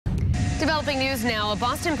Developing news now. A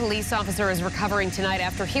Boston police officer is recovering tonight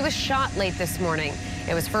after he was shot late this morning.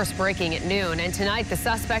 It was first breaking at noon, and tonight the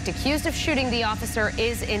suspect accused of shooting the officer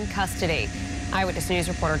is in custody. Eyewitness News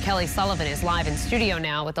reporter Kelly Sullivan is live in studio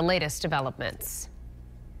now with the latest developments.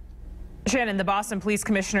 Shannon, the Boston Police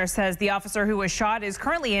Commissioner says the officer who was shot is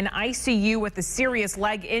currently in ICU with a serious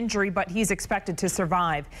leg injury, but he's expected to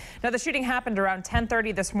survive. Now, the shooting happened around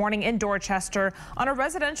 10:30 this morning in Dorchester on a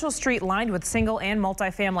residential street lined with single and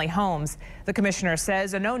multifamily homes. The commissioner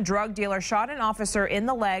says a known drug dealer shot an officer in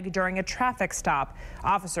the leg during a traffic stop.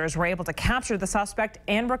 Officers were able to capture the suspect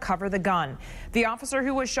and recover the gun. The officer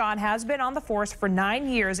who was shot has been on the force for 9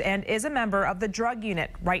 years and is a member of the drug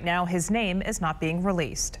unit. Right now, his name is not being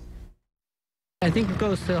released. I think it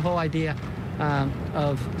goes to the whole idea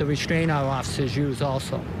of the restraint our officers use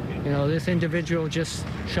also. You know, this individual just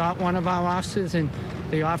shot one of our officers, and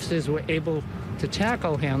the officers were able to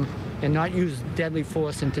tackle him and not use deadly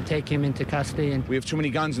force and to take him into custody. And we have too many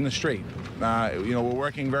guns in the street. We're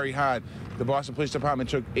working very hard. The Boston Police Department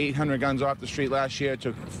took 800 guns off the street last year,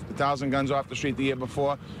 took 1,000 guns off the street the year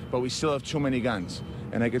before, but we still have too many guns.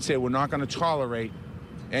 And I could say we're not going to tolerate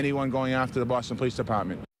anyone going after the Boston Police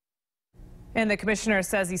Department. And the commissioner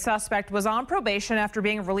says the suspect was on probation after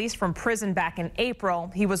being released from prison back in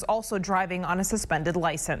April. He was also driving on a suspended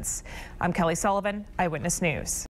license. I'm Kelly Sullivan, Eyewitness News.